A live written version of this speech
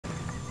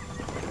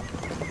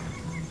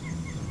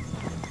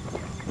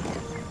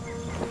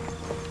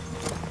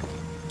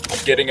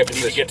Getting a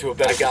position. Need to get to a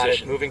better position. I got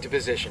it. Moving to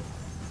position.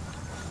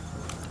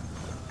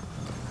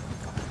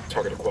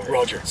 Target acquired.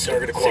 Roger.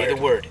 Target acquired. Say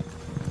the word.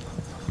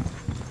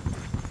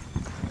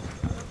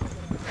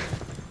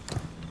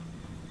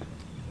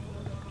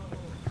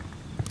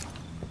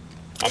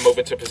 I'm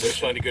moving to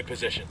position. Find a good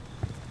position.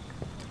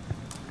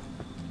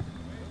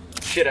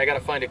 Shit, I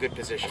gotta find a good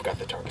position. I've got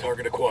the target.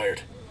 Target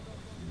acquired.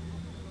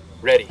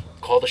 Ready.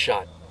 Call the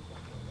shot.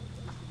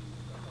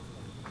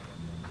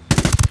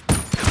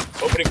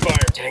 Opening fire.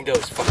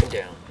 Tango's fucking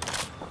down.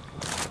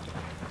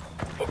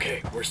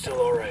 Okay, we're still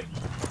alright.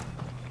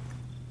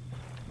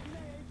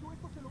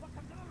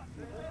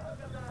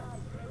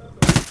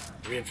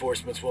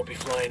 Reinforcements won't be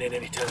flying in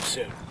anytime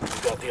soon. We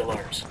got the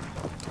alarms.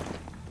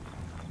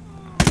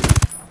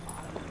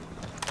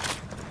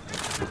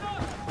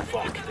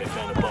 Fuck, they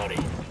found a body.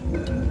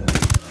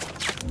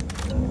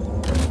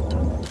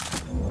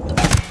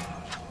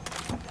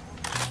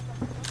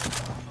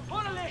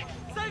 ¡Órale!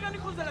 ¡Salgan,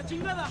 hijos de la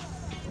chingada!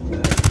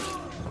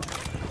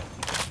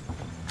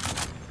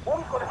 Un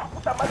hijo de su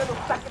puta madre nos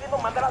está queriendo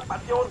mandar al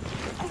panteón.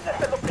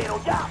 Sígueselo,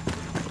 pero ya.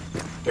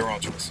 They're on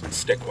to us.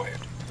 Stay quiet.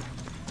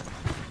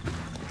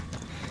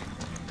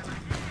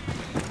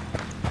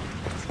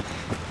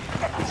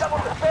 ¿Qué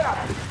chingados esperan?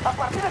 A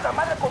partir de la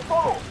madre con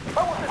todo.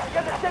 Vamos a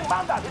enseñarles quién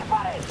manda.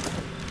 ¡Disparen!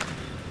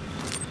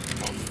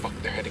 Oh, fuck.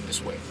 They're heading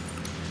this way.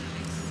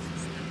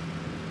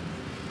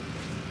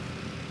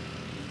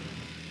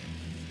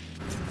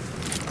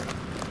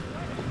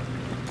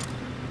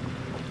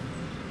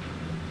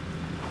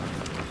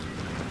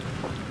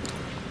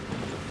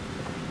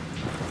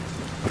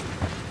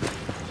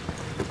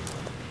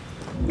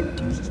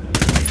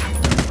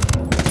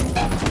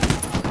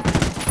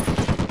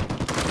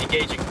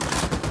 Engaging.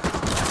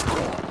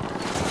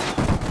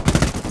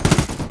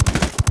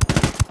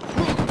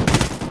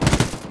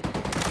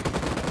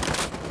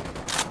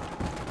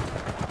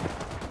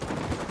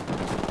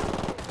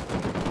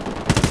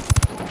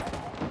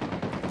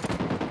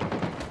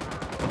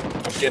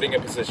 I'm getting a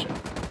position.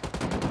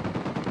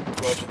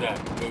 Roger that.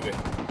 Moving.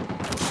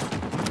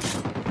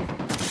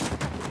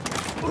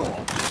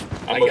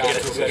 I moving got to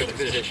it. a better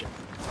position.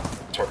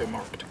 Target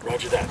marked.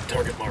 Roger that.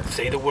 Target marked.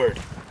 Say the word.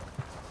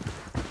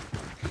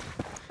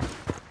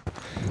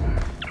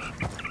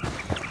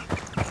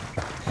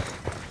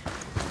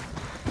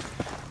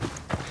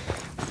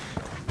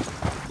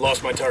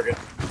 Lost my target.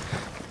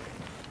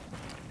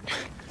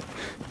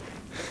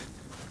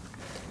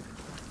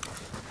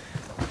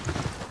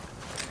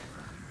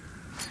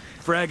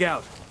 Frag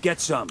out. Get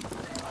some.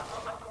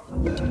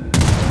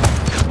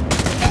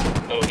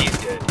 Oh, he's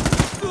dead.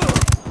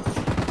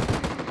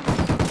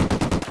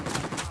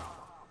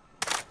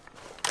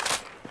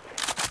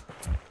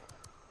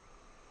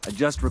 I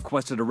just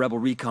requested a rebel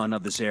recon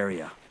of this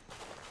area.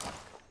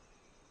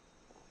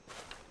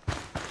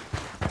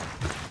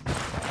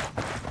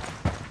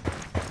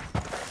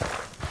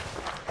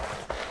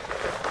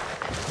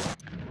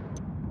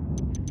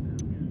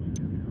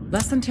 La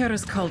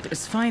Santera's cult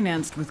is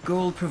financed with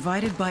gold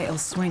provided by El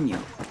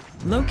Sueño.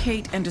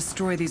 Locate and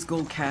destroy these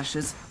gold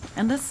caches,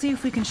 and let's see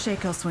if we can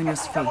shake El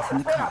Sueño's faith in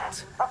the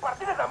cult. A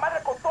partir de la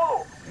madre con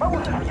todo.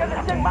 Vamos a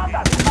enseñarles quién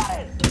manda.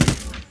 ¡Disparen!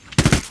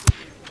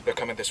 They're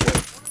coming this way.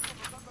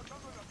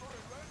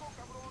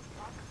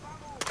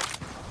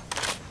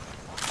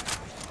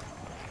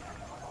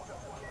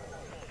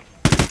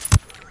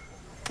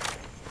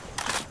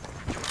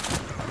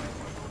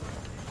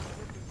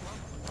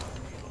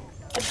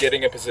 I'm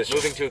getting a position.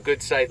 Moving to a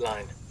good sight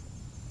line.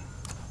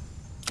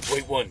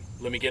 Wait one.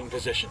 Let me get in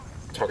position.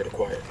 Target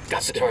acquired.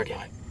 Got the target.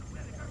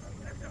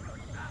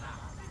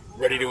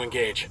 Ready to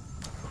engage.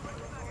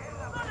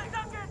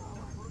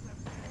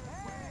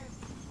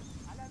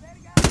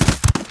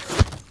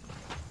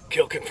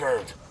 Kill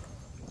confirmed.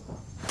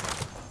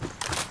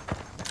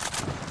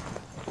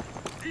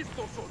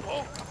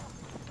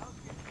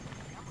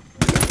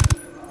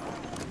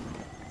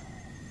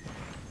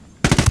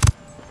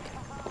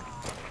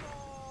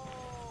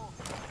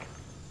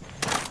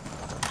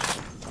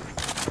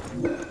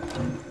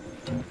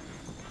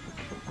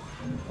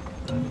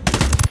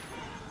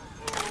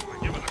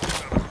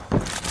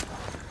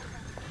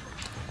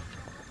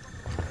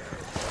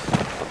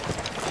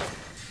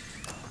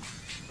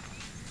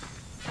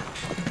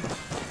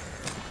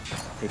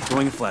 They're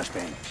throwing a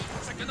flashbang.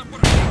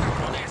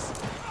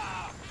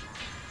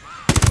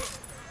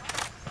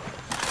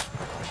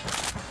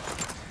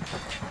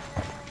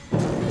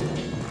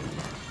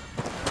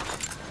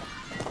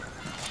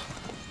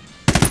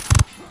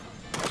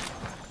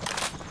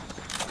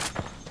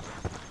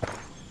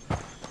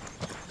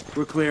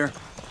 We're clear.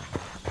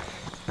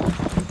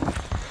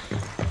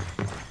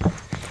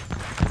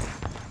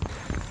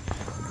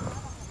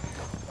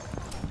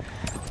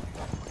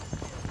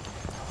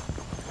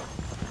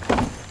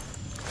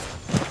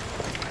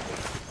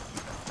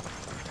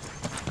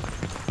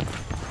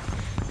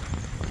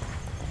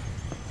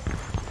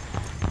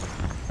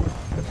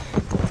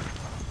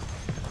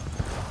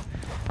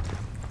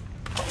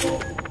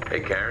 Hey,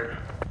 Karen.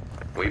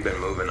 We've been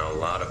moving a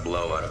lot of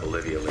blow out of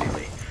Bolivia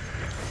lately.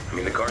 I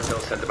mean, the cartel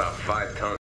sent about 5 tons.